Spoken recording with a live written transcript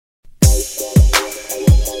Yo,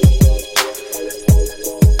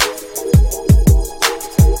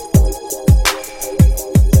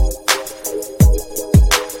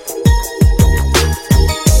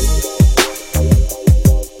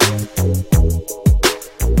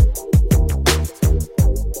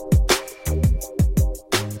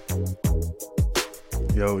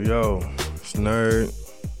 it's Nerd.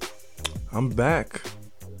 I'm back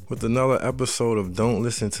with another episode of Don't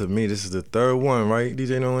Listen to Me. This is the third one, right,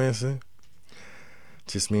 DJ No Answer?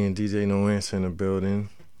 Just me and DJ No Answer in the building.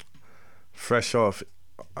 Fresh off.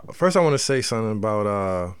 First, I want to say something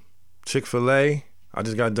about Chick-fil-A. I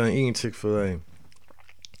just got done eating Chick-fil-A.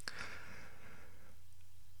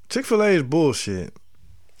 Chick-fil-A is bullshit.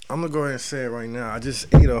 I'm going to go ahead and say it right now. I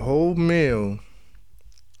just ate a whole meal,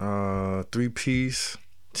 3-piece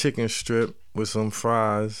chicken strip with some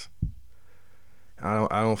fries. I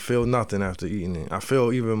don't feel nothing after eating it. I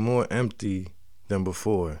feel even more empty than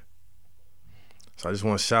before. So I just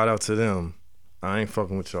want to shout out to them. I ain't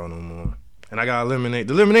fucking with y'all no more. And I got lemonade.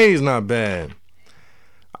 The lemonade is not bad,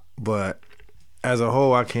 but as a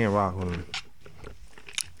whole, I can't rock with them.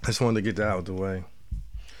 I just wanted to get that out of the way.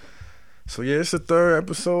 So yeah, it's the third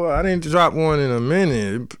episode. I didn't drop one in a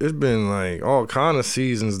minute. It's been like all kind of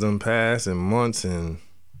seasons done passed and months,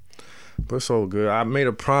 but it's so good. I made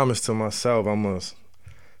a promise to myself I must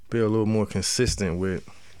be a little more consistent with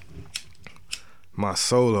my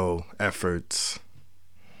solo efforts.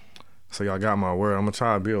 So y'all got my word. I'm gonna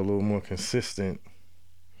try to be a little more consistent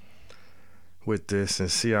with this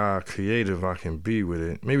and see how creative I can be with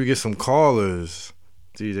it. Maybe get some callers.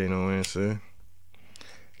 DJ No Answer.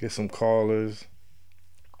 Get some callers.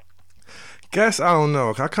 Guess I don't know.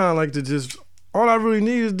 I kind of like to just. All I really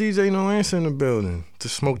need is DJ No Answer in the building to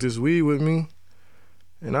smoke this weed with me,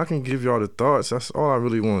 and I can give y'all the thoughts. That's all I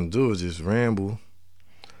really want to do is just ramble,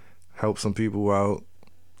 help some people out,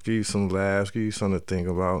 give you some laughs, give you something to think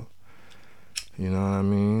about. You know what I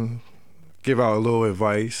mean? Give out a little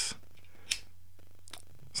advice.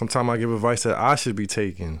 Sometimes I give advice that I should be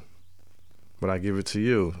taking, but I give it to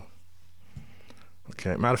you.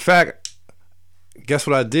 Okay. Matter of fact, guess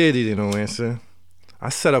what I did, DJ No Answer? I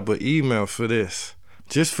set up an email for this,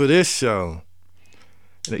 just for this show.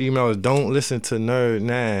 The email is Don't Listen to Nerd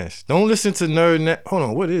Nash. Don't listen to Nerd Nash. Hold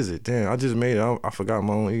on, what is it? Damn, I just made it. I forgot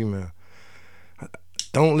my own email.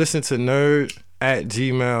 Don't listen to nerd at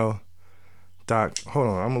gmail. Hold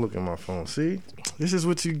on, I'm gonna look at my phone. See, this is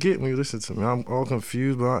what you get when you listen to me. I'm all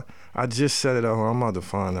confused, but I just set it up. I'm about to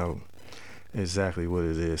find out exactly what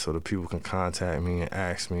it is so the people can contact me and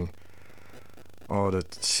ask me all the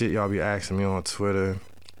shit y'all be asking me on Twitter.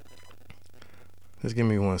 Just give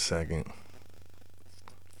me 1 second.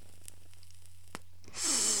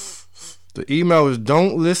 The email is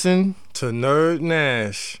don't listen to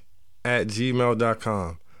nerdnash at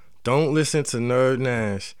gmail.com. Don't listen to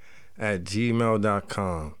nerdnash at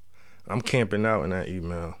gmail.com. I'm camping out in that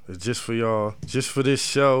email. It's just for y'all, just for this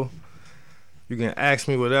show. You can ask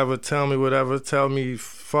me whatever, tell me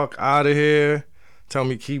fuck out of here, tell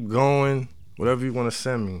me keep going, whatever you want to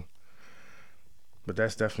send me. But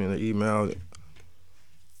that's definitely the email.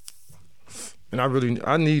 And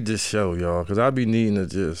I need this show, y'all, because I be needing to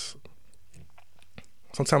just,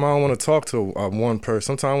 sometimes I don't want to talk to one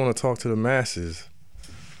person. Sometimes I want to talk to the masses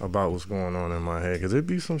about what's going on in my head, because there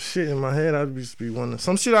be some shit in my head I just be wondering.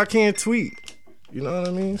 Some shit I can't tweet, you know what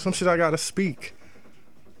I mean? Some shit I gotta speak.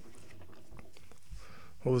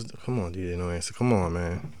 Come on, DJ No Answer. Come on,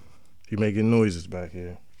 man. You making noises back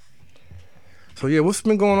here. So yeah, what's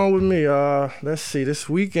been going on with me? Let's see. This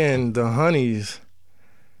weekend, the Honeys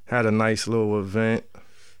had a nice little event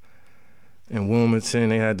in Wilmington.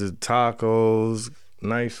 They had the tacos,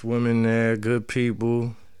 nice women there, good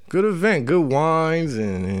people, good event, good wines,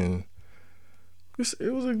 and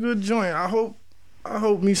it was a good joint. I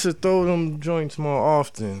hope Misha throw them joints more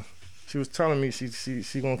often. She was telling me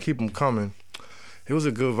she gonna keep them coming. It was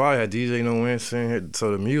a good vibe. I had DJ No Answer,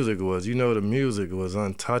 so the music was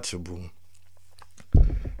untouchable.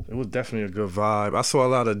 It was definitely a good vibe. I saw a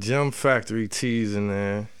lot of Gem Factory tees in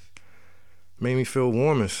there. Made me feel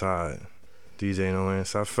warm inside. DJ No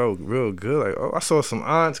Answer. I felt real good. Like, I saw some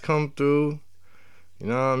aunts come through. You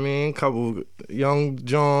know what I mean? Couple young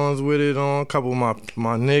Johns with it on. Couple of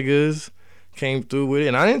my niggas came through with it.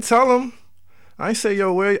 And I didn't tell them. I didn't say,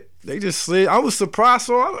 yo, where? They just slid. I was surprised.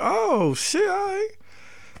 So oh, shit, all right.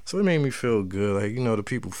 So it made me feel good. Like, you know, the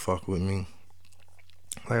people fuck with me.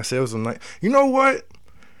 Like I said, it was a night. You know what?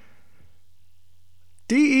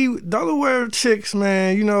 Delaware chicks,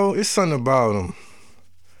 man, you know, it's something about them.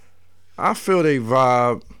 I feel they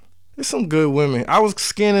vibe. There's some good women. I was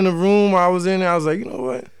scanning the room while I was in there. I was like, you know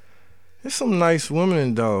what? There's some nice women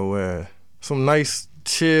in Delaware. Some nice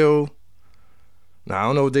chill. Now I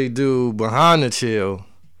don't know what they do behind the chill,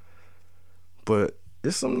 but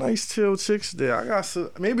there's some nice chill chicks there. I got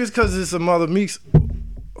some, maybe it's because it's a Mother Meeks,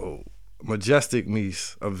 Majestic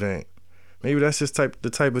Meeks event. Maybe that's just the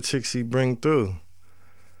type of chick she bring through.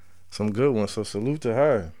 Some good ones. So salute to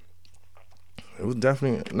her. It was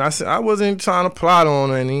definitely. I wasn't trying to plot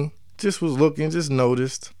on any. Just was looking. Just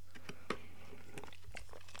noticed.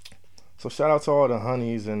 So shout out to all the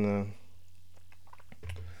honeys and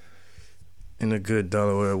the good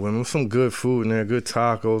Delaware women. Some good food in there. Good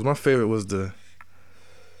tacos. My favorite was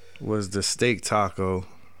the steak taco.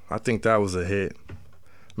 I think that was a hit.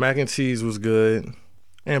 Mac and cheese was good.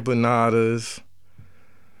 Empanadas.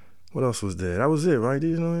 What else was there? That was it, right?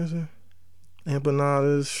 Did you know what I'm saying?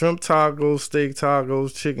 Empanadas, shrimp tacos, steak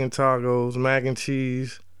tacos, chicken tacos, mac and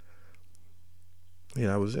cheese. Yeah,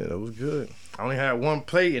 that was it. That was good. I only had one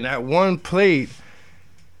plate, and that one plate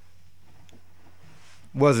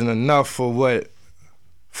wasn't enough for what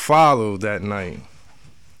followed that night.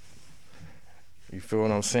 You feel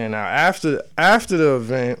what I'm saying? Now, after the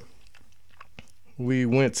event, we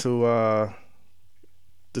went to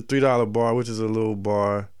the $3 bar, which is a little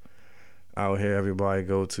bar out here everybody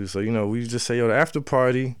go to. So, we just say, the after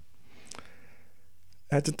party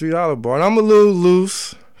at the $3 bar. And I'm a little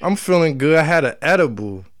loose. I'm feeling good. I had an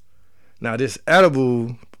edible. Now, this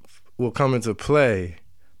edible will come into play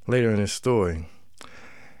later in this story.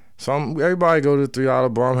 So everybody go to the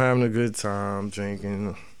 $3 bar. I'm having a good time,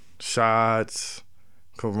 drinking shots,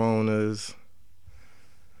 Coronas,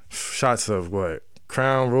 shots of what?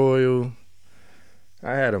 Crown Royal.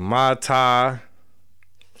 I had a Mai Tai,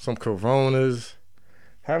 some Coronas,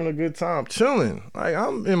 having a good time, chilling. Like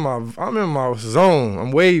I'm in my zone.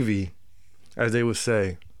 I'm wavy, as they would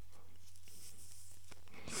say.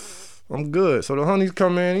 I'm good. So the honeys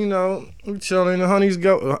come in, we chilling. The honeys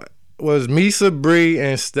was Misa, Bree,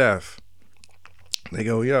 and Steph. They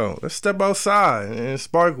go, yo, let's step outside and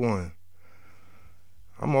spark one.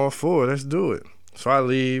 I'm all for it. Let's do it. So I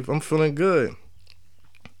leave. I'm feeling good.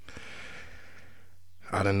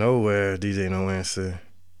 Out of nowhere, DJ No Answer,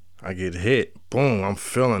 I get hit. Boom, I'm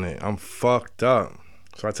feeling it. I'm fucked up.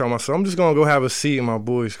 So I tell myself, I'm just going to go have a seat in my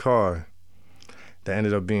boy's car. That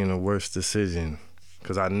ended up being the worst decision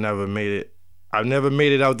because I never made it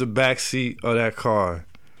out the back seat of that car.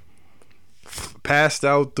 Passed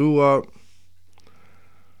out, threw up.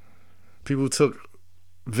 People took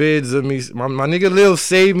vids of me. My nigga Lil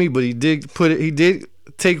saved me, but he did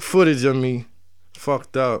take footage of me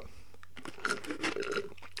fucked up.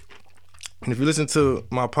 And if you listen to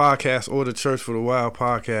my podcast or the Church for the Wild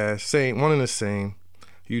podcast, same one and the same,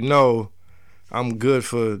 I'm good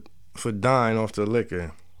for dying off the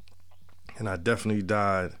liquor. And I definitely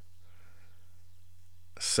died.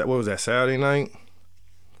 What was that, Saturday night?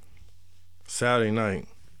 Saturday night.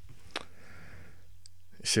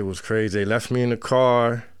 Shit was crazy. They left me in the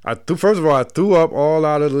car. First of all, I threw up all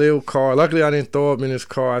out of the little car. Luckily, I didn't throw up in this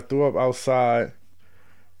car. I threw up outside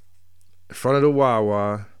in front of the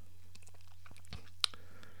Wawa.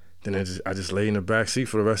 Then I just lay in the back seat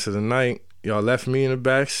for the rest of the night. Y'all left me in the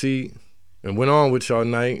back seat and went on with y'all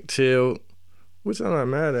night, chilled, which I'm not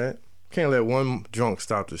mad at. Can't let one drunk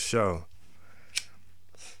stop the show.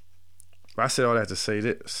 But I said all that to say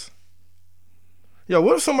this. Yo,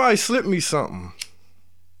 what if somebody slipped me something?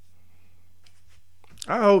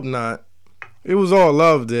 I hope not. It was all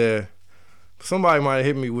love there. Somebody might have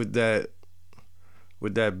hit me with that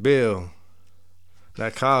bill.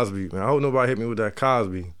 That Cosby. Man, I hope nobody hit me with that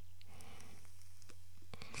Cosby.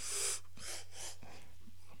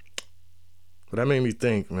 But that made me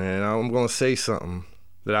think, man. I'm going to say something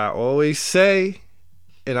that I always say,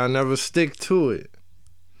 and I never stick to it.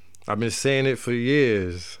 I've been saying it for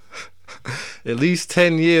years. At least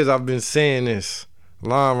 10 years I've been saying this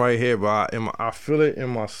line right here, but I feel it in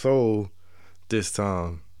my soul this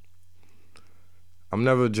time. I'm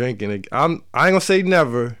never drinking again. I ain't going to say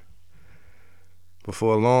never, but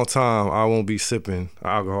for a long time, I won't be sipping an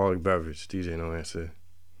alcoholic beverage. DJ No Answer.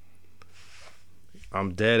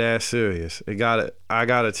 I'm dead ass serious. I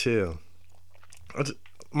gotta chill.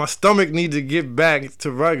 My stomach needs to get back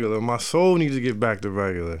to regular. My soul needs to get back to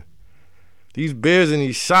regular. These beers and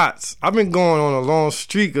these shots. I've been going on a long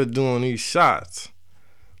streak of doing these shots.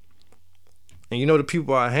 And the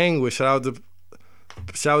people I hang with, shout out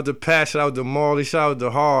to Pat, shout out to Marley, shout out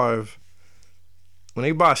to Harv. When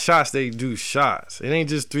they buy shots, they do shots. It ain't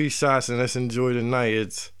just 3 shots and let's enjoy the night.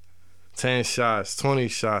 It's 10 shots, 20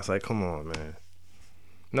 shots. Like, come on, man.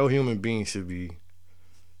 No human being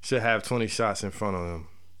should have 20 shots in front of them.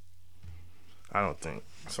 I don't think.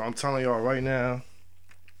 So I'm telling y'all right now,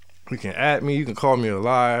 You can at me. You can call me a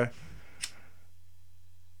liar.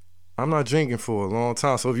 I'm not drinking for a long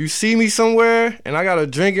time. So if you see me somewhere and I got a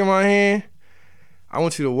drink in my hand, I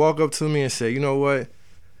want you to walk up to me and say, you know what?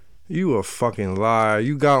 You a fucking liar.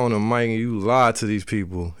 You got on the mic and you lied to these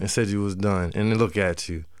people and said you was done. And then look at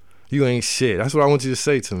you. You ain't shit. That's what I want you to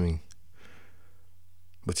say to me.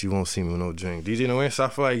 But you won't see me with no drink. DJ No Answer, I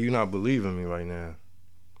feel like you not believing me right now.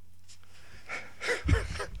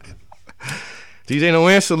 DJ No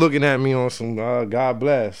Answer looking at me on some God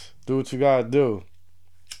bless. Do what you gotta do.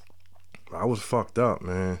 I was fucked up,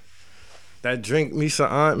 man. That drink Misa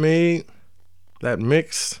Aunt made, that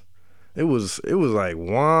mix, it was like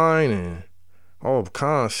wine and all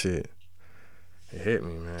kind of shit. It hit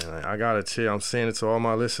me, man. Like, I gotta chill. I'm saying it to all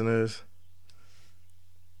my listeners.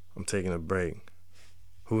 I'm taking a break.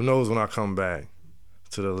 Who knows when I come back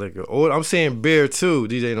to the liquor? Oh, I'm saying beer too,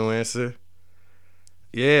 DJ No Answer.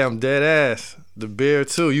 Yeah, I'm dead ass. The beer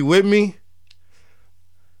too. You with me?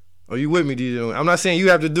 Are you with me, DJ No Answer? I'm not saying you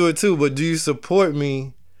have to do it too, but do you support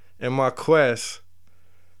me in my quest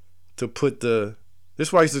to put the... This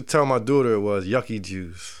is what I used to tell my daughter it was, yucky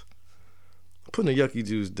juice. I'm putting the yucky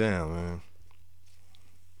juice down, man.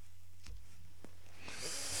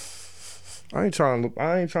 I ain't trying to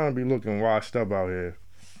be looking washed up out here.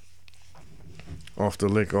 Off the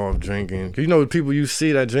liquor, off drinking. You know the people you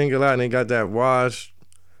see that drink a lot and they got that washed,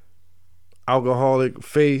 alcoholic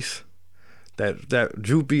face, that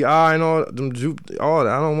droopy eye and all that.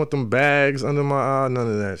 I don't want them bags under my eye, none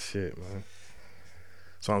of that shit, man.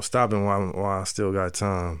 So I'm stopping while I still got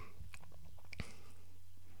time.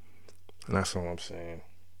 And that's all I'm saying.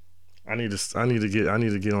 I need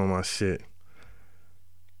to get on my shit.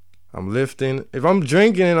 I'm lifting. If I'm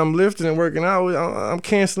drinking and I'm lifting and working out, I'm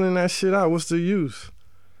canceling that shit out. What's the use?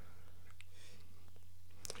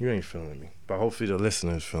 You ain't feeling me. But hopefully the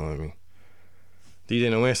listeners feeling me. DJ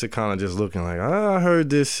No Answer kind of just looking like, I heard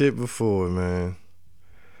this shit before, man.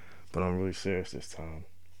 But I'm really serious this time.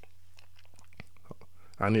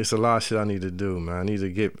 It's a lot of shit I need to do, man. I need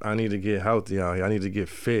to get healthy out here. I need to get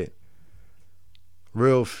fit.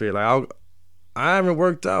 Real fit. Like I haven't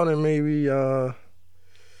worked out in maybe a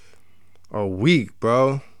week,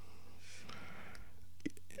 bro.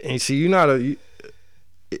 And see, anybody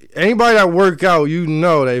that work out, you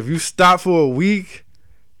know that if you stop for a week,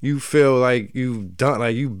 you feel like you done,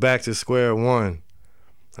 like you back to square one.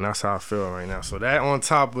 And that's how I feel right now. So that on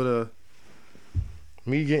top of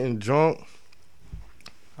me getting drunk,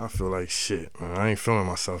 I feel like shit, man. I ain't feeling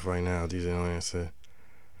myself right now, DJ No Answer.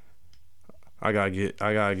 I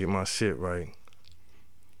gotta get my shit right.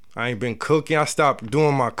 I ain't been cooking. I stopped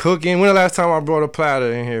doing my cooking. When the last time I brought a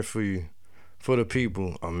platter in here for you? For the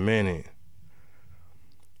people? A minute.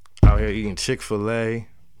 Out here eating Chick-fil-A.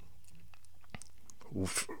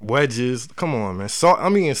 Wedges. Come on, man.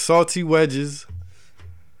 I'm eating salty wedges.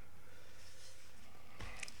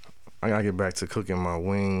 I gotta get back to cooking my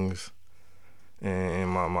wings and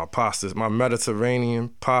my pastas, my Mediterranean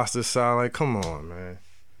pasta salad. Come on, man.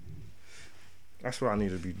 That's what I need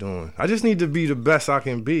to be doing. I just need to be the best I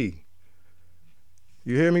can be.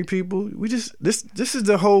 You hear me, people? This is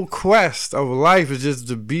the whole quest of life, is just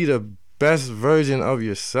to be the best version of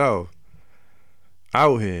yourself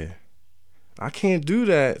out here. I can't do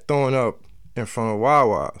that throwing up in front of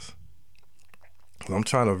Wawa's. I'm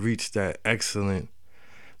trying to reach that excellent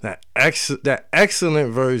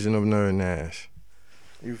version of Nerd Nash.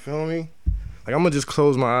 You feel me? Like, I'm gonna just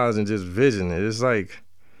close my eyes and just vision it. It's like,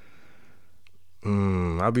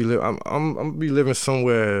 I'm be living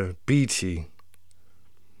somewhere beachy.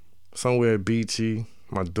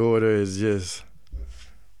 My daughter is just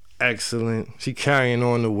excellent. She carrying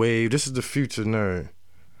on the wave. This is the future nerd.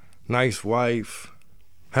 Nice wife,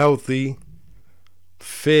 healthy,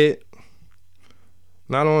 fit,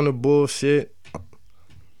 not on the bullshit.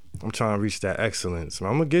 I'm trying to reach that excellence.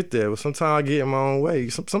 I'm gonna get there, but sometimes I get in my own way.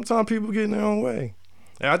 Sometimes people get in their own way.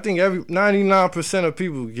 And I think 99% of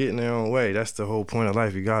people get in their own way. That's the whole point of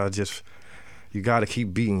life. You gotta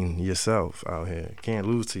keep beating yourself out here. Can't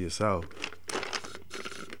lose to yourself.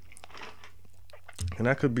 And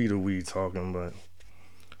that could be the weed talking, but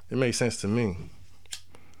it makes sense to me.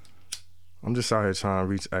 I'm just out here trying to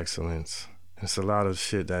reach excellence. It's a lot of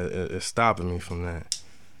shit that is stopping me from that.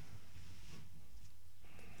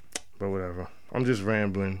 But whatever. I'm just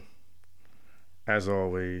rambling, as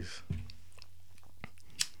always.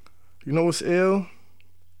 You know what's ill?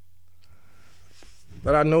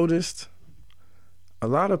 That I noticed? A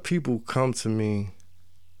lot of people come to me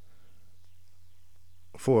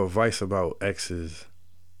for advice about exes.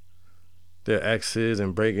 Their exes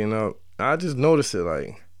and breaking up. I just noticed it,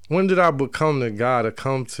 like, when did I become the guy to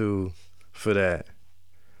come to for that?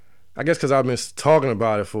 I guess because I've been talking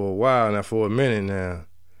about it for a while now, for a minute now.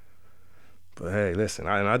 But hey, listen,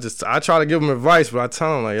 I try to give them advice, but I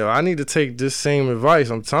tell them, like, yo, I need to take this same advice.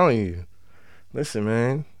 I'm telling you. Listen,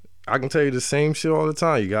 man, I can tell you the same shit all the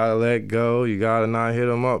time. You gotta let go. You gotta not hit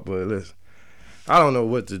them up. But listen, I don't know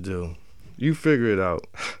what to do. You figure it out.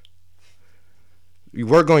 You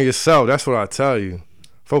work on yourself. That's what I tell you.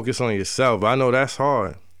 Focus on yourself. But I know that's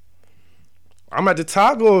hard. I'm at the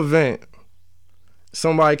Taco event.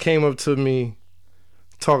 Somebody came up to me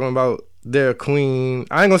talking about their queen.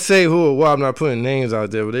 I ain't gonna say who it was. I'm not putting names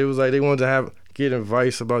out there, but they was like they wanted to get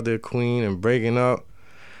advice about their queen and breaking up.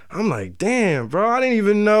 I'm like, damn, bro, I didn't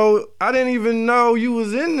even know you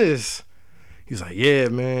was in this. He's like, yeah,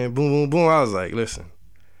 man, boom, boom, boom. I was like, listen,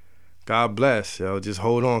 God bless, yo, just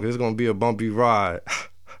hold on, because it's gonna be a bumpy ride.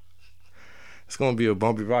 It's gonna be a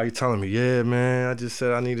bumpy ride. He telling me, yeah, man, I just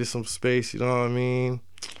said I needed some space, you know what I mean?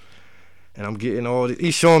 And I'm getting all this.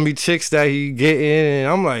 He's showing me chicks that he getting, and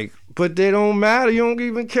I'm like, but they don't matter. You don't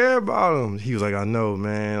even care about them. He was like, I know,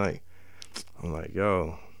 man. Like, I'm like,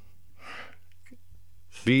 yo,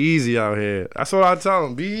 be easy out here. That's what I tell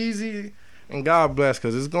him. Be easy, and God bless,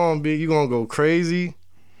 because it's gonna be, you're gonna go crazy.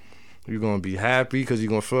 You're gonna be happy because you're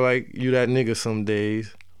gonna feel like you that nigga some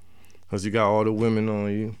days, because you got all the women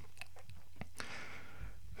on you.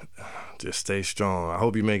 Just stay strong. I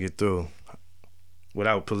hope you make it through.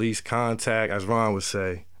 Without police contact, as Ron would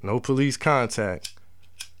say, no police contact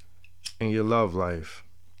in your love life.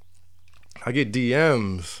 I get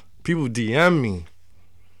DMs. People DM me.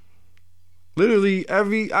 Literally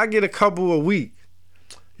I get a couple a week.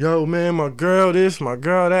 Yo, man, my girl this, my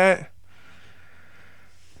girl that.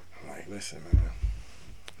 I'm like, listen, man.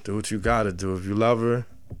 Do what you gotta do. If you love her,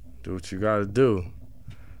 do what you gotta do.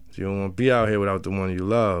 You don't want to be out here without the one you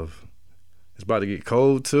love. It's about to get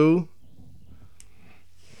cold, too.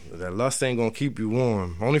 That lust ain't gonna keep you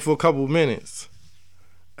warm. Only for a couple minutes.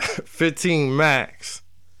 15 max.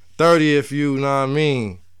 30 if you know what I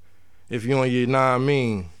mean. If you on your know what I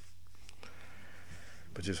mean.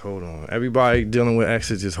 But just hold on. Everybody dealing with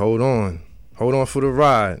exes, just hold on. Hold on for the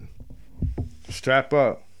ride. Strap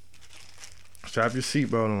up. Strap your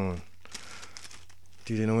seatbelt on.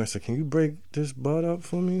 DJ No Answer, can you break this bud up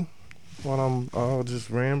for me while I'm all just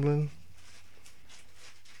rambling?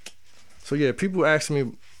 So yeah, people ask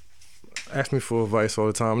me for advice all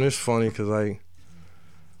the time, and it's funny because like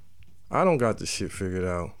I don't got this shit figured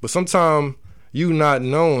out. But sometimes you not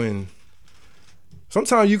knowing,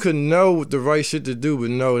 sometimes you could know the right shit to do, but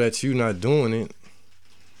know that you not doing it.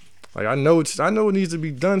 Like I know it needs to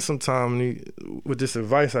be done sometime with this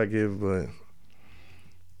advice I give, but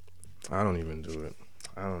I don't even do it.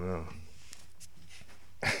 I don't know.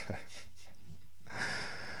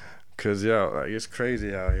 Cause yo, like it's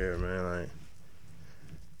crazy out here, man. Like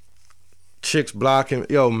chicks blocking,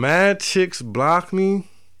 mad chicks block me.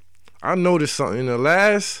 I noticed something in the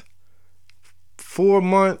last 4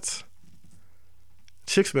 months.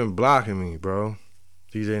 Chicks been blocking me, bro.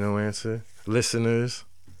 DJ No Answer, listeners.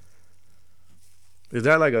 Is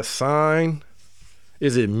that like a sign?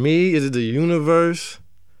 Is it me? Is it the universe?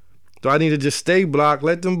 Do I need to just stay blocked?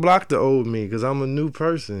 Let them block the old me, because I'm a new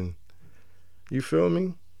person. You feel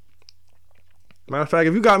me? Matter of fact,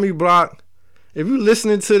 if you got me blocked, if you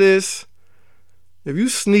listening to this, if you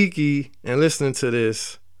sneaky and listening to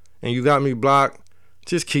this, and you got me blocked,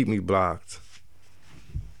 just keep me blocked.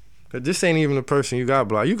 Cause this ain't even the person you got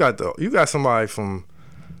blocked. You got somebody from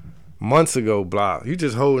months ago blocked. You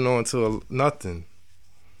just holding on to nothing.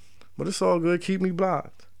 But it's all good. Keep me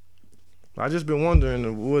blocked. I just been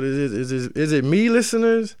wondering what it is. Is it me,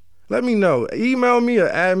 listeners? Let me know. Email me or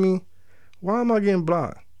add me. Why am I getting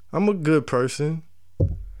blocked? I'm a good person. You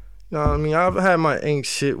know what I mean? I've had my ain't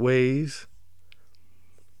shit ways.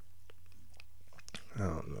 I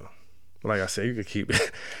don't know. Like I said, you can keep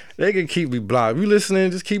it. They can keep me blocked. If you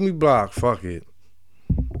listening, just keep me blocked. Fuck it.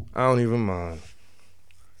 I don't even mind.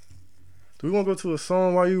 Do we want to go to a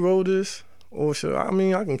song while you roll this? Or should I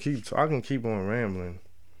can keep on rambling.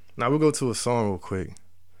 Now we'll go to a song real quick.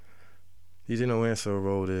 DJ No Answer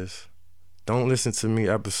roll this. Don't Listen to Me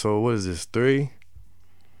episode, what is this, 3?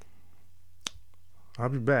 I'll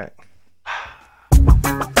be back.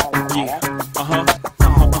 Yeah.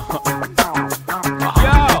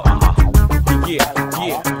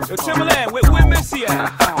 Yeah. Yo, Timberland, where Missy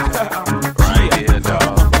at? Right here,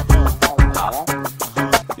 dog.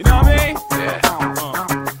 You know what I mean? Yeah.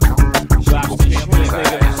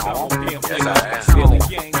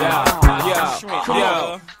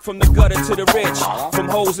 Yeah. From the gutter to the rich, from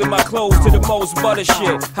hoes in my clothes to the most butter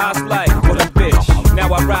shit. House life with a bitch.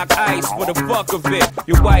 Now I rock ice for the fuck of it.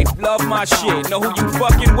 Your wife love my shit. Know who you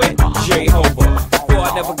fucking with? Jehovah. before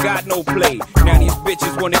I never got no play. Now these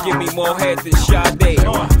bitches wanna give me more head than Sade.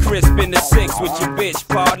 Crisp in the 6 with your bitch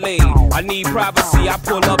parlay. I need privacy, I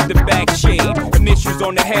pull up the back shade. Initials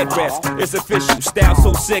on the headrest, it's official. Style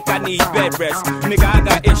so sick, I need bed rest. Nigga, I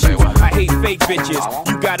got issues, I hate fake bitches.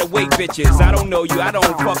 You gotta wait bitches, I don't know you, I don't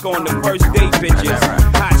fuck on the first date bitches.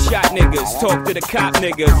 Hot shot niggas, talk to the cop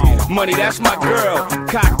niggas. Money, that's my girl,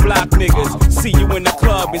 cock block niggas. See you in the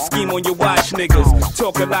club and scheme on your watch niggas.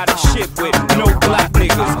 Talk a lot of shit with no block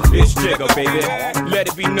niggas. It's Jigga, baby, let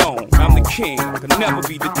it be known. I'm the king, I can never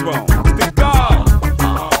be dethroned. It's the God.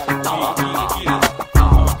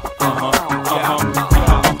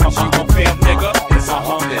 She gon' pimp nigga. It's a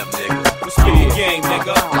pimp nigga. Spit the game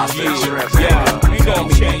nigga. Yeah, ain't no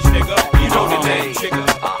change nigga. You know the name Jigga.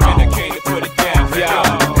 And I came to put it down.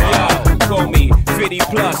 Yeah, call me 50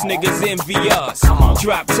 plus, niggas envy us.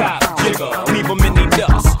 Drop top, Jigga, leave them in the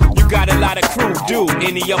dust. You got a lot of crew, do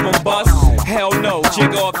any of them bust? Hell no,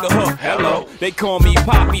 Jigga off the hook, hello. They call me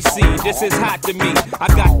Poppy C, this is hot to me. I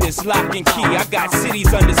got this lock and key, I got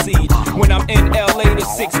cities under siege. When I'm in LA, the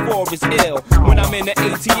 6'4 is ill. When I'm in the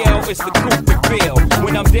ATL, it's the coupe to bill.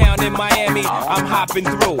 When I'm down in Miami, I'm hopping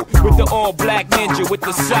through with the all black ninja with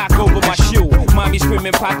the sock over my shoe. Mommy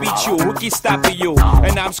screaming Poppy Chew, who keep stopping you?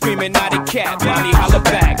 And I'm screaming not a cat, Mommy holla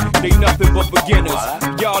back. They nothing but beginners.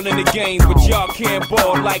 Y'all in the game, but y'all can't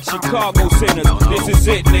ball like Chicago sinners. This is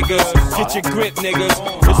it, niggas. Get your grip, niggas.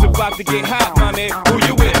 It's about to get hot, my man. Who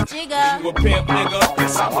you with? Jigga. You a pimp, nigga?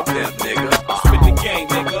 Yes, I'm a pimp, nigga. Spit the game,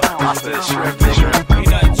 nigga. Pasta and shrimp, nigga. Ain't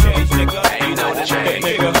nothing changed, nigga. Ain't nothing changed,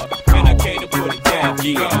 nigga. And I came to put it down.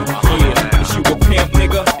 Yeah. Is you a pimp,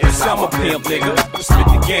 nigga? Yes, I'm a pimp, nigga. Spit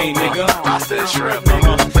the game, nigga. Pasta and shrimp,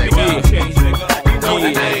 nigga. Say Yeah, what? change, nigga. You know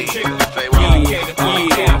the name. Say what?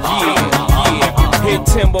 Hit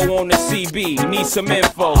Timbo on the CB, need some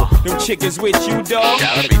info. Them chickens with you, dog?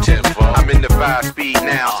 Gotta be tenfold. I'm in the 5-speed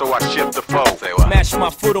now, so I shift the foe. Say what? Mash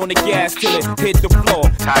my foot on the gas till it hit the floor.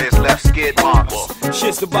 Tires left skid marks.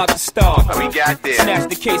 Shit's about to start. We got there. Snatch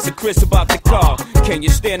the case of Chris about the car. Can you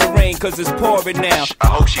stand the rain cause it's pouring now? I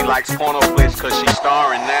hope she likes porno flicks cause she's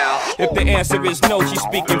starring now. If the answer is no, she's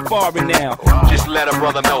speaking foreign now. Just let her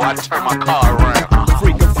brother know I turn my car around.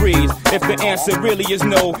 Freak and freeze. If the answer really is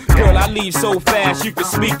no, girl, I leave so fast you can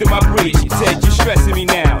speak to my breeze. She said you stressing me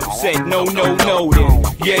now. Said no, no, no then.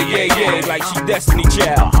 Yeah, like she Destiny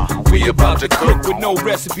Child. We about to cook with no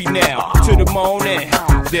recipe now. To the morning,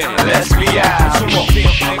 then Let's be out. You a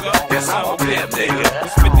pimp, nigga? Yes, I'm a pimp, nigga.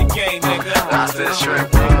 Spit the game, nigga. Pasta and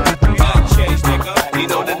shrimp, nigga. Nothing changed, nigga. You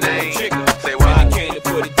know the name. Jigga. Say And I what? came to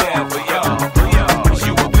put it down for y'all. Is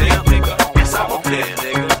you a pimp, Nigga, Yes, I'm a pimp,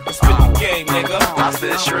 nigga. spit the game, nigga. Pasta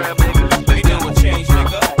and shrimp, nigga. You know what changed,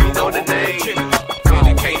 nigga. You know the name. Jigga. And I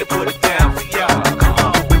came to put it down for y'all.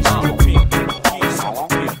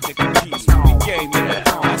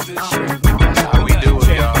 How we do it,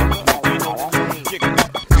 y'all?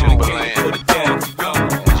 Timberland,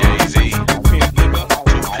 Jay-Z, two pimps, two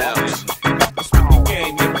pimps, baby.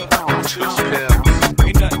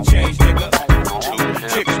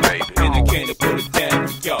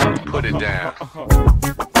 Put it down.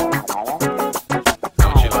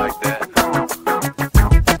 Don't you like that?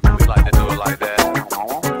 We like to do it like that.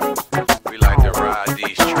 We like to ride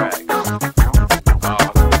these tracks.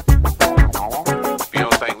 If you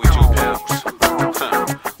don't think we two pimps,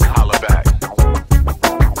 holla back.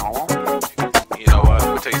 You know what?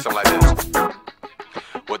 We'll tell you something like this.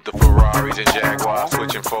 With the Ferraris and Jaguars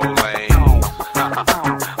switching 4 lanes,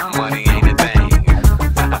 money ain't a thing.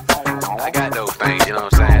 I got those things, you know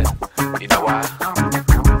what I'm saying? You know why?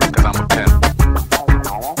 Cause I'm a pimp.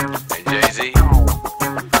 And Jay-Z,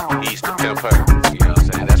 he's the pimper. You know what I'm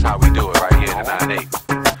saying? That's how we do it right here in the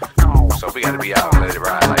 9-8. So we gotta be out and let it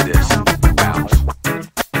ride like this. Bounce.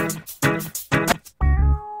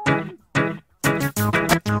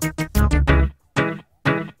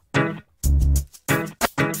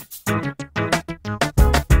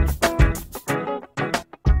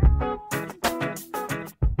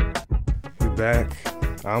 We back.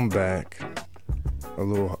 I'm back. A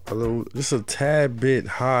little, just a tad bit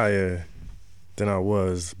higher than I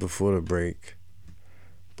was before the break.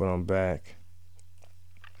 But I'm back.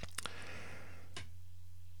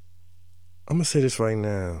 I'm gonna say this right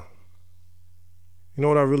now. You know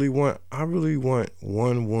what I really want? I really want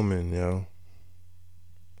one woman, yo.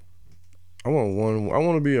 I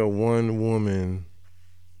want to be a one woman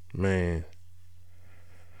man.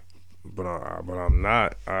 But I'm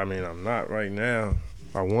not. I mean, I'm not right now.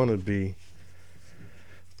 I want to be.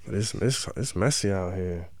 But it's messy out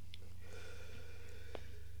here.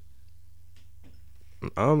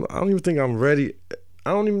 I don't even think I'm ready.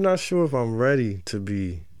 I'm not sure if I'm ready to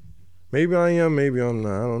be Maybe I am, maybe I'm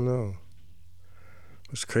not. I don't know.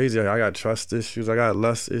 It's crazy. I got trust issues. I got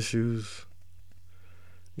lust issues.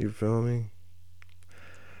 You feel me?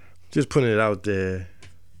 Just putting it out there.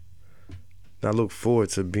 I look forward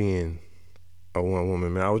to being a one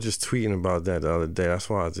woman, man. I was just tweeting about that the other day. That's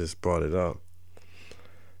why I just brought it up.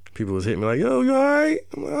 People was hitting me like, yo, you alright?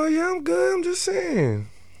 I'm like, oh yeah, I'm good. I'm just saying.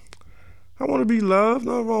 I want to be loved.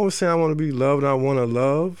 Nothing wrong with saying I want to be loved. I want to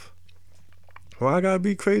love. Well, I gotta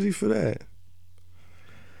be crazy for that.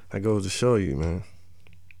 That goes to show you, man.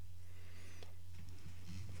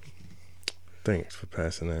 Thanks for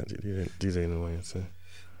passing that, DJ Nwansson.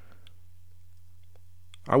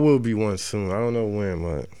 I will be one soon. I don't know when,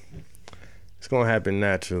 but it's gonna happen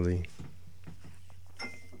naturally.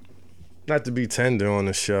 Not to be tender on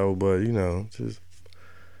the show, but you know, just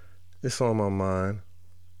it's on my mind.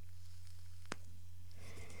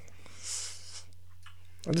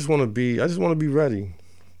 I just want to be ready.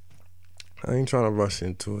 I ain't trying to rush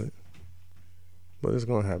into it, but it's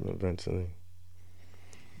gonna happen eventually.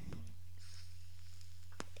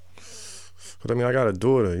 But I mean, I got a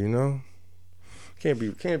daughter, you know. Can't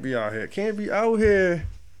be out here. Can't be out here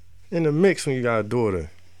in the mix when you got a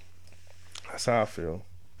daughter. That's how I feel.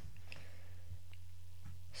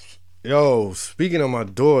 Yo, speaking of my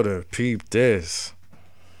daughter, peep this.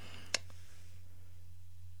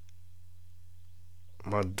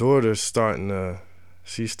 My daughter's starting to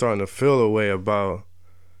feel a way about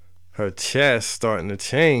her chest starting to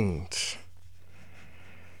change.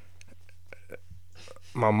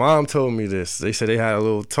 My mom told me this. They said they had a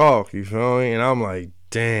little talk, you feel me? And I'm like,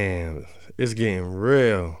 damn, it's getting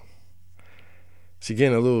real. She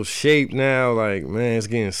getting a little shape now, like, man, it's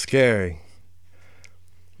getting scary.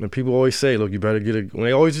 And people always say, look, you better get a... When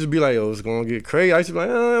they always just be like, oh, it's going to get crazy. I used to be like,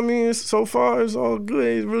 I mean, so far, it's all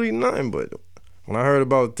good. It's really nothing. But when I heard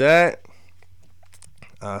about that,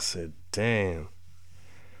 I said, damn.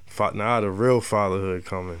 Now the real fatherhood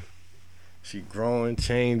coming. She growing,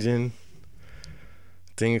 changing.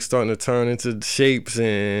 Things starting to turn into shapes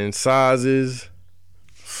and sizes.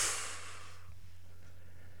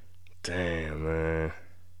 Damn, man.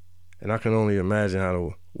 And I can only imagine how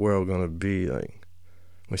the world gonna be like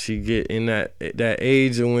when she get in that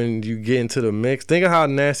age, and when you get into the mix. Think of how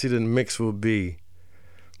nasty the mix will be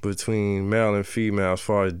between male and female as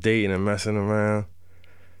far as dating and messing around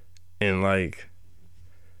in like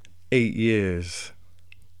 8 years.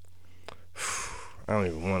 I don't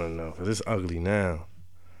even want to know, because it's ugly now.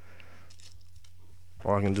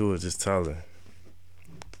 All I can do is just tell her.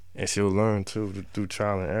 And she'll learn too, through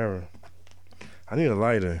trial and error. I need a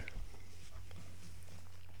lighter.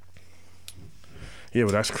 Yeah,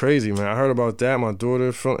 but that's crazy, man. I heard about that. My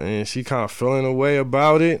daughter, and she kind of feeling a way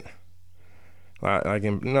about it. Not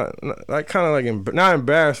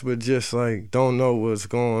embarrassed, but just like don't know what's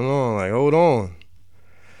going on. Like, hold on.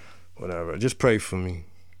 Whatever. Just pray for me.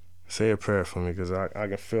 Say a prayer for me, because I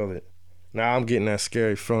can feel it. Now I'm getting that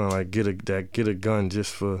scary feeling like get a gun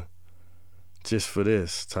just for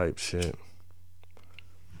this type shit.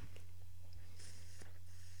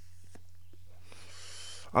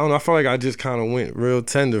 I don't know, I feel like I just kind of went real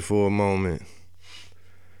tender for a moment.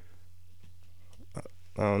 I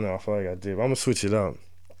don't know, I feel like I did, but I'm going to switch it up.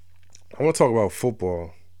 I want to talk about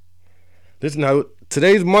football.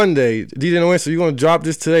 Today's Monday. DJ Nwansson, you going to drop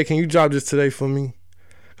this today? Can you drop this today for me?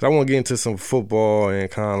 Because I want to get into some football and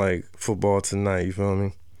kind of like football tonight, you feel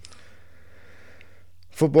me?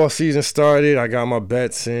 Football season started. I got my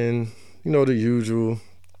bets in. You know, the usual.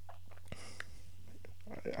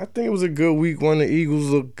 I think it was a good week one. The Eagles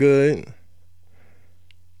looked good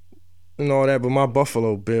and all that, but my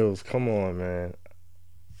Buffalo Bills, come on, man.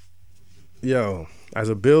 Yo, as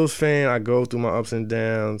a Bills fan, I go through my ups and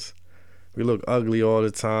downs. We look ugly all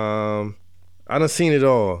the time. I done seen it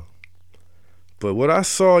all. But what I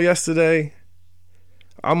saw yesterday,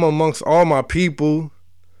 I'm amongst all my people.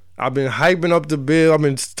 I've been hyping up the Bills. I've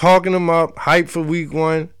been talking them up, hype for week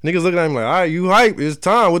one. Niggas looking at me like, all right, you hype. It's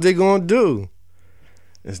time. What they gonna do?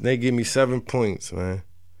 And they give me 7 points, man.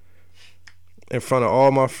 In front of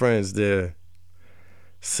all my friends there.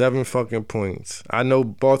 7 fucking points. I know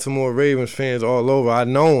Baltimore Ravens fans all over. I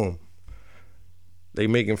know them. They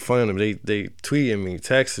making fun of me. They tweeting me,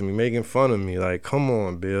 texting me, making fun of me. Like, come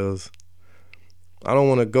on, Bills. I don't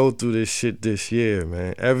want to go through this shit this year,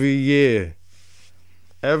 man. Every year.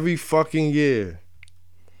 Every fucking year.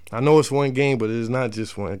 I know it's one game, but it's not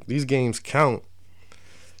just one. These games count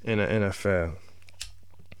in the NFL.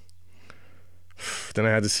 Then I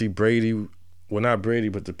had to see Brady. Well, not Brady,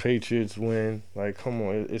 but the Patriots win. Like, come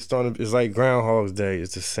on. It's like Groundhog's Day.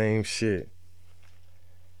 It's the same shit.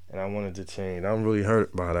 And I wanted to change. I'm really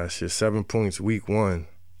hurt by that shit. 7 points week one.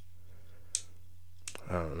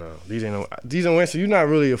 I don't know. These don't answer. You're not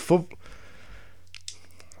really a football.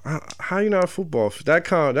 How you not a football?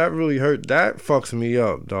 That really hurt. That fucks me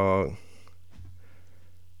up, dog.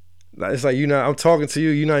 It's like I'm talking to you.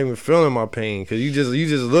 You're not even feeling my pain because you just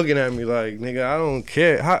looking at me like, nigga, I don't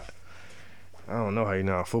care. I don't know how you're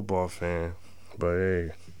not a football fan, but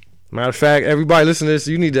hey. Matter of fact, everybody listen to this.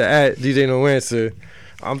 You need to add DJ No Answer.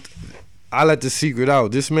 I let the secret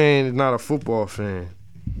out. This man is not a football fan.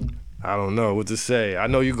 I don't know what to say. I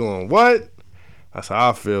know you going, what? That's how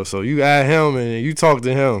I feel. So you add him and you talk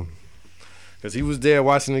to him. Because he was there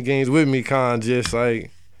watching the games with me, just like,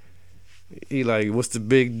 he like, what's the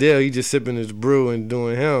big deal? He just sipping his brew and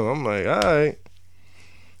doing him. I'm like, all right.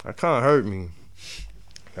 That can't hurt me.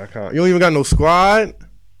 You don't even got no squad?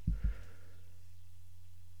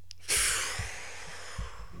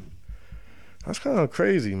 That's kind of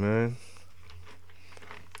crazy, man.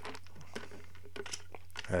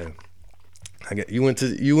 Hey, you into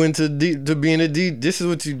being a DJ. This is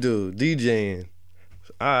what you do, DJing.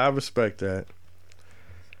 I respect that.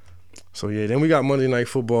 So yeah, then we got Monday Night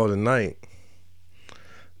Football tonight.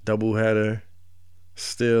 Doubleheader,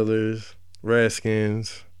 Steelers,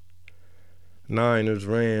 Redskins, Niners,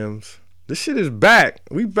 Rams. This shit is back.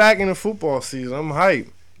 We back in the football season. I'm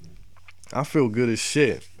hyped. I feel good as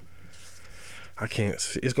shit. I can't.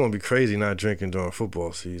 It's gonna be crazy not drinking during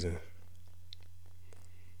football season.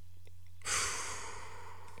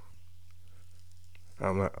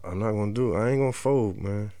 I'm not gonna do it. I ain't gonna fold,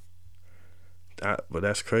 man. But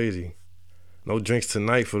that's crazy. No drinks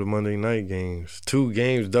tonight for the Monday night games. 2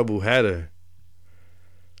 games, double header.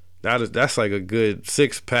 That's like a good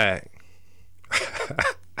 6-pack.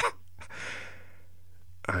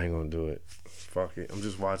 I ain't gonna do it. Fuck it. I'm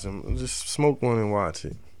just watching. I'm just smoke one and watch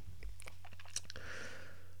it.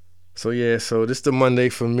 So yeah, this the Monday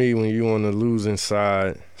for me when you on the losing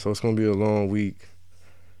side. So it's gonna be a long week.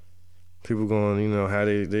 People going, how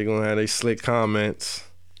they gonna have they slick comments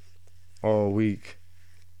all week.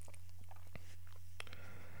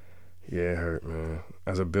 Yeah, it hurt, man.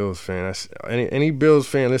 As a Bills fan, any Bills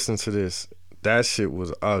fan listening to this, that shit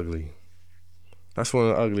was ugly. That's one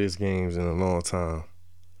of the ugliest games in a long time.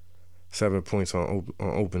 7 points on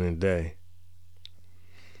opening day.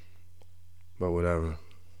 But whatever.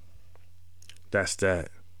 That's that.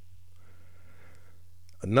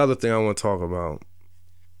 Another thing I want to talk about.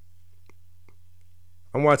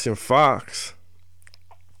 I'm watching Fox.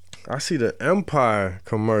 I see the Empire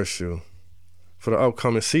commercial for the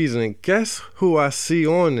upcoming season, and guess who I see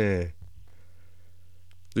on there?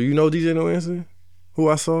 Do you know DJ No Answer? Who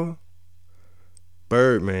I saw?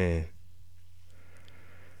 Birdman.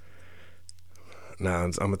 Now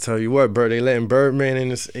I'm gonna tell you what, they letting Birdman in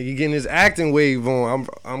this. He getting his acting wave on.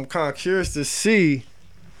 I'm kind of curious to see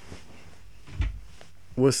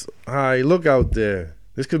how he look out there.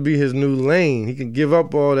 This could be his new lane. He can give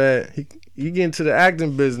up all that. He get into the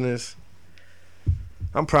acting business.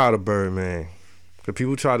 I'm proud of Birdman. Because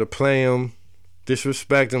people try to play him,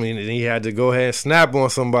 disrespect him, and he had to go ahead and snap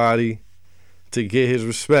on somebody to get his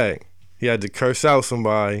respect. He had to curse out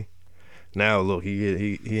somebody. Now look,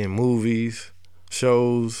 he in movies,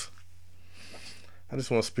 shows. I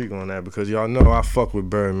just want to speak on that because y'all know I fuck with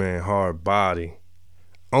Birdman hard body.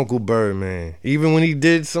 Uncle Birdman. Even when he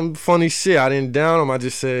did some funny shit, I didn't down him. I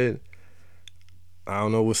just said, I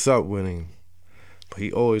don't know what's up with him. But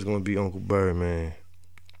he always gonna be Uncle Birdman.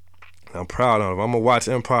 I'm proud of him. I'm gonna watch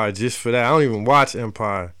Empire just for that. I don't even watch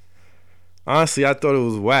Empire. Honestly, I thought it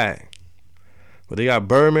was whack. But they got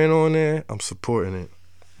Birdman on there. I'm supporting it.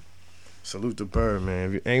 Salute to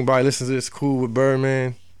Birdman. If anybody listens to this cool with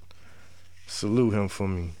Birdman, salute him for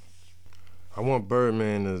me. I want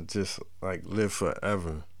Birdman to just like live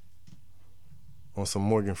forever on some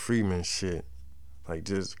Morgan Freeman shit. Like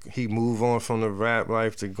just he move on from the rap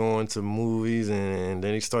life to going to movies and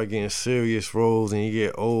then he start getting serious roles and he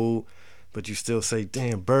get old, but you still say,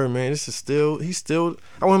 damn, Birdman, he's still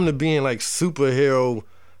I want him to be in like superhero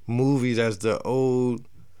movies as the old,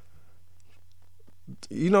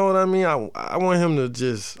 you know what I mean? I want him to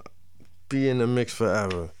just be in the mix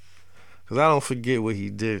forever. Because I don't forget what he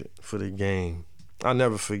did for the game. I'll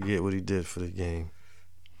never forget what he did for the game.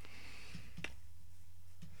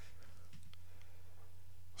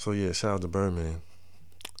 So yeah, shout out to Birdman.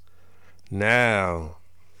 Now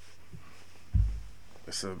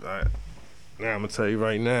I'm gonna tell you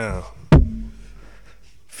right now.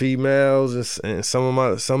 Females and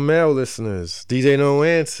some male listeners, DJ No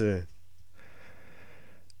Answer.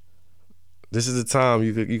 This is the time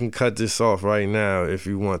you can cut this off right now if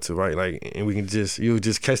you want to, right? Like, and you'll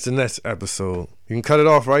just catch the next episode. You can cut it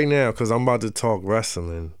off right now because I'm about to talk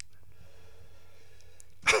wrestling.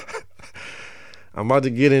 I'm about to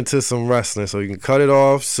get into some wrestling, so you can cut it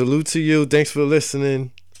off. Salute to you. Thanks for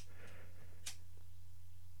listening.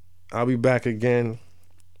 I'll be back again.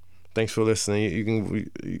 Thanks for listening.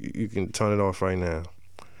 You can turn it off right now.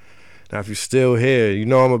 Now, if you're still here, you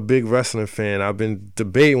know I'm a big wrestling fan. I've been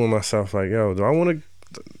debating with myself, like, yo, do I want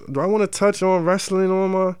to touch on wrestling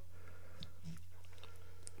on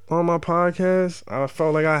my podcast? I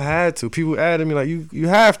felt like I had to. People added me like, you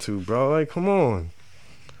have to, bro. Like, come on.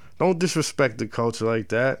 Don't disrespect the culture like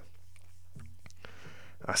that.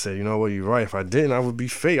 I said, you know what, you're right. If I didn't, I would be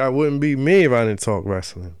fake. I wouldn't be me if I didn't talk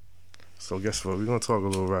wrestling. So guess what? We're going to talk a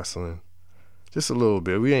little wrestling. Just a little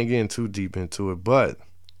bit. We ain't getting too deep into it, but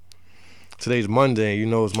today's Monday. You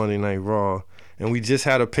know it's Monday Night Raw. And we just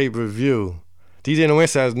had a pay-per-view. DJ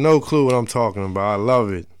Noensa has no clue what I'm talking about. I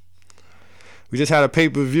love it. We just had a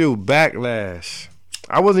pay-per-view, Backlash.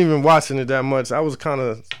 I wasn't even watching it that much. I was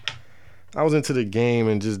into the game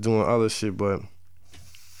and just doing other shit, but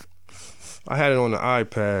I had it on the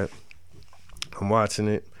iPad. I'm watching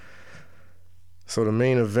it. So the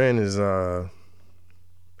main event is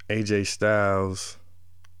AJ Styles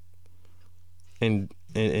and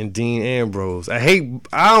Dean Ambrose. I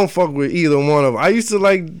don't fuck with either one of them. I used to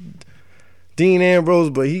like Dean Ambrose,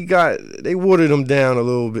 but they watered him down a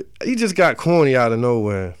little bit. He just got corny out of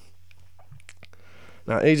nowhere.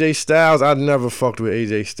 Now, AJ Styles, I never fucked with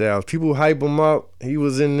AJ Styles. People hype him up. He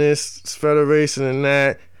was in this federation and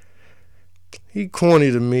that. He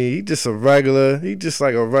corny to me. He just like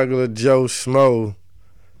a regular Joe Schmo.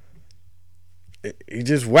 He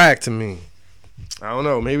just whacked to me. I don't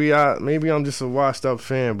know. Maybe I'm just a washed up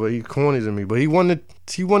fan, but he corny to me. But he won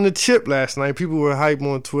the chip last night. People were hype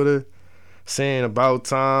on Twitter saying about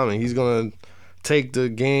time and he's gonna take the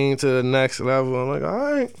game to the next level. I'm like, all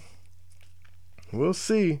right. We'll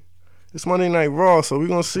see. It's Monday Night Raw, so we're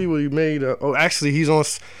going to see what he made. Actually, he's on.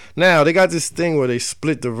 Now, they got this thing where they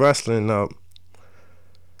split the wrestling up.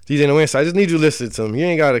 DJ Noensa, I just need you to listen to me. You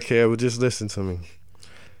ain't got to care, but just listen to me.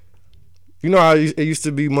 You know how it used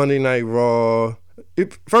to be Monday Night Raw?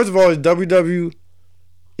 First of all, it's WWE,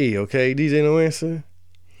 okay, DJ Noensa?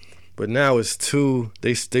 But now it's two.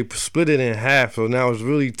 They split it in half, so now it's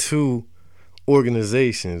really two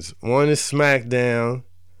organizations. One is SmackDown.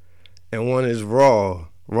 And one is Raw.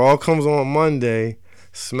 Raw comes on Monday.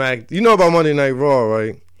 You know about Monday Night Raw,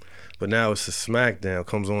 right? But now it's the SmackDown.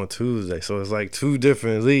 Comes on Tuesday. So it's like two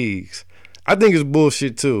different leagues. I think it's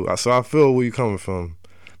bullshit too. So I feel where you're coming from.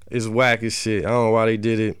 It's whack as shit. I don't know why they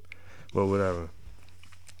did it, but whatever.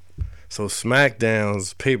 So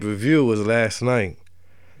SmackDown's pay-per-view was last night.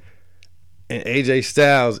 And AJ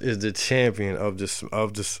Styles is the champion of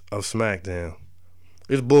SmackDown.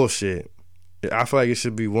 It's bullshit. I feel like it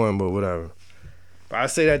should be one, but whatever. But I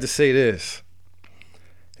say that to say this.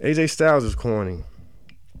 AJ Styles is corny.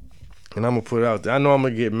 And I'm going to put it out there. I know I'm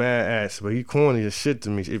going to get mad ass, but he corny as shit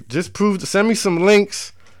to me. Send me some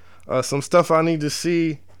links, some stuff I need to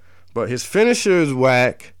see. But his finisher is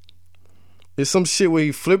whack. It's some shit where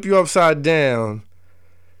he flip you upside down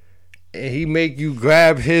and he make you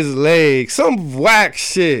grab his leg. Some whack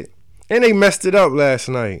shit. And they messed it up last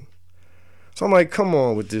night. So I'm like, come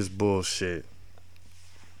on with this bullshit.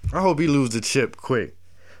 I hope he lose the chip quick.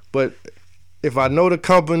 But if I know the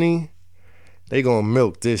company, they gonna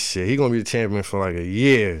milk this shit. He gonna be the champion for like a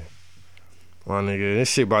year. My nigga, this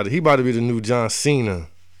shit he about to be the new John Cena.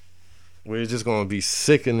 Where it's just gonna be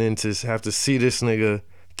sickening to have to see this nigga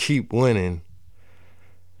keep winning.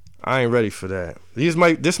 I ain't ready for that. This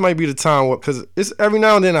might be the time, because it's every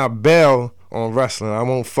now and then I bail on wrestling. I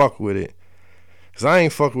won't fuck with it. Because I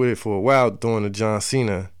ain't fuck with it for a while during the John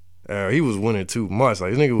Cena era. He was winning too much.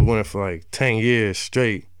 Like, this nigga was winning for like 10 years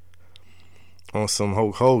straight on some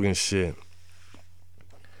Hulk Hogan shit.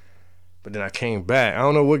 But then I came back. I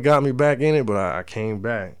don't know what got me back in it, but I came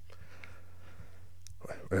back.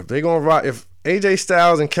 If they gonna rock, if AJ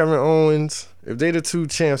Styles and Kevin Owens, if they the two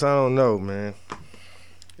champs, I don't know, man.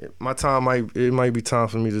 It might be time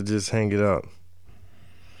for me to just hang it up.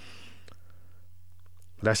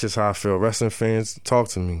 That's just how I feel. Wrestling fans, talk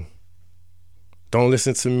to me. Don't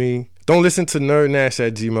listen to me. Don't listen to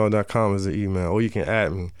nerdnash@gmail.com as an email, or you can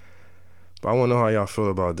add me. But I want to know how y'all feel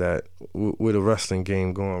about that with the wrestling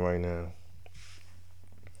game going right now.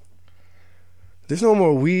 There's no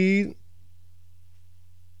more weed.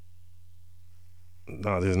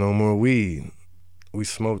 No, there's no more weed. We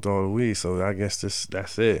smoked all the weed, so I guess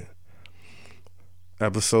that's it.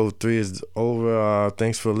 Episode 3 is over.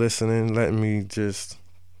 Thanks for listening. Letting me just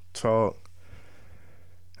talk.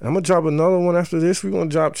 I'm gonna drop another one after this. We're gonna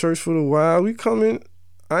drop Church for the Wild. We coming.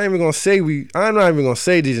 I'm not even gonna say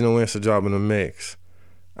DJ Noensa dropping the mix.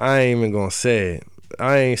 I ain't even gonna say it.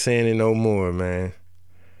 I ain't saying it no more, man.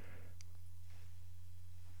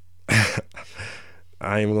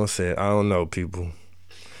 I ain't even gonna say it. I don't know, people.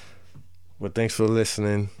 But thanks for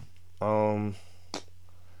listening. Damn,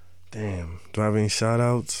 do I have any shout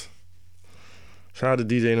outs? Shout out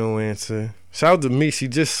to DJ No Answer. Shout out to me. She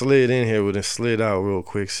just slid in here with and slid out real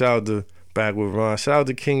quick. Shout out to Back with Ron. Shout out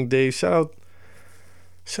to King Dave. Shout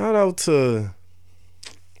out to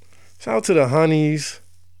the honeys.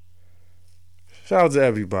 Shout out to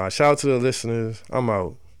everybody. Shout out to the listeners. I'm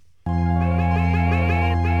out.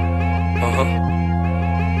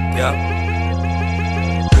 Yeah.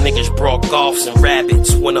 Niggas brought golfs and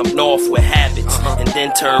rabbits, went up north with habits, and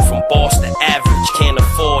then turned from boss to average. Can't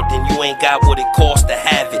afford, then you ain't got what it costs to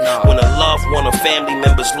have it. When a loved one or family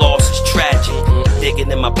member's loss is tragic.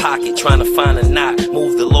 Digging in my pocket, trying to find a knot.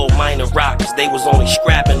 Move the little minor rock, cause they was only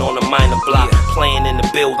scrapping on a minor block. Playing in the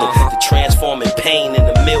building, the transforming pain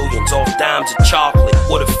into millions. Off dimes of chocolate,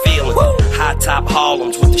 what a feeling. High top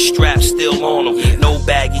Harlems with the straps still on them. No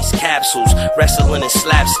baggies, capsules, wrestling and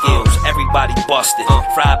slap skills. Everybody busted.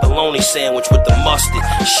 Fried bologna sandwich with the mustard.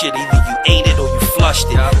 Shit, either you ate it or you flushed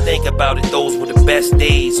it. Think about it, those were the best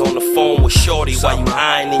days. On the phone with shorty while you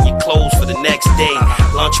ironing your clothes for the next day.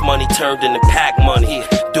 Lunch money turned into pack money.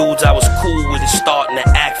 Dudes I was cool with is starting to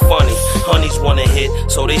act funny. Honeys wanna hit,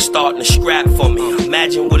 so they starting to scrap for me.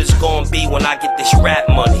 Imagine what it's gonna be when I get this rap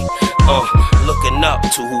money. Looking up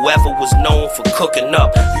to whoever was known for cooking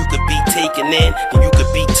up. You could be taken in, and you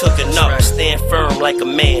could be tooken up. Stand firm like a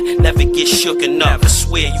man, never get shooken up. I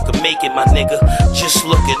swear you can make it, my nigga. Just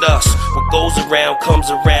look at us. What goes around comes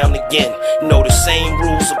around again. You know the same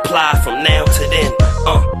rules apply from now to then.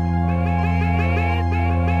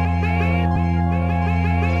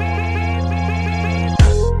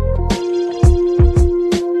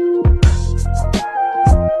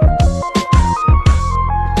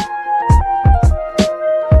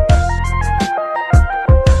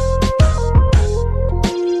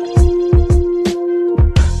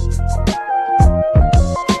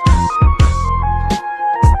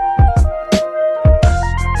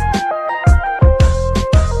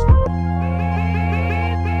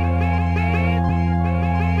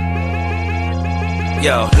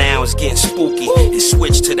 Yo, now it's getting spooky. It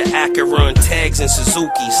switched to the Acura and tags and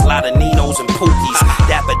Suzukis. Lot of Ninos and Pookies.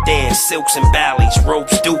 Dapper Dan, silks and ballies,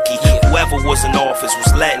 ropes dookie. Whoever was in office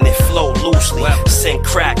was letting it flow loosely. Sent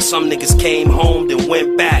crack, some niggas came home, then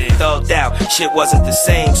went back. Thugged out, shit wasn't the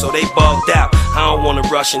same, so they bugged out. I don't wanna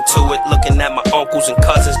rush into it. Looking at my uncles and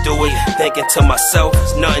cousins do it. Thinking to myself,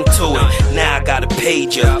 there's nothing to it. Now I got a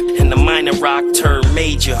pager, and the minor rock turned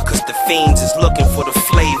major. Cause the fiends is looking for the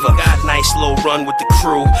flavor. Nice little run with the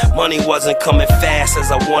crew. Money wasn't coming fast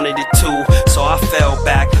as I wanted it to. So I fell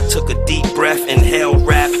back, took a deep breath, inhaled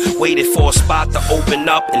rap. Waited for a spot to open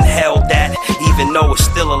up and held that. Even though it's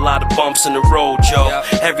still a lot of bumps in the road, yo.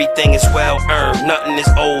 Everything is well earned, nothing is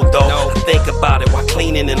old though. I think about it while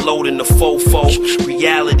cleaning and loading the fofo.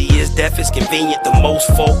 Reality is death is convenient to most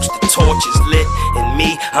folks. The torch is lit, and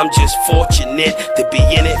me, I'm just fortunate to be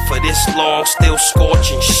in it for this long, still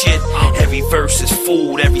scorching shit. Every verse is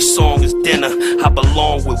food, every song is dinner. I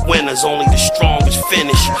belong with winners, only the strongest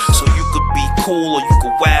finish. So you could be cool or you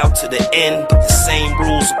could wow to the end, but the same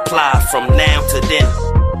rules apply from now to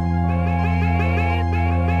then.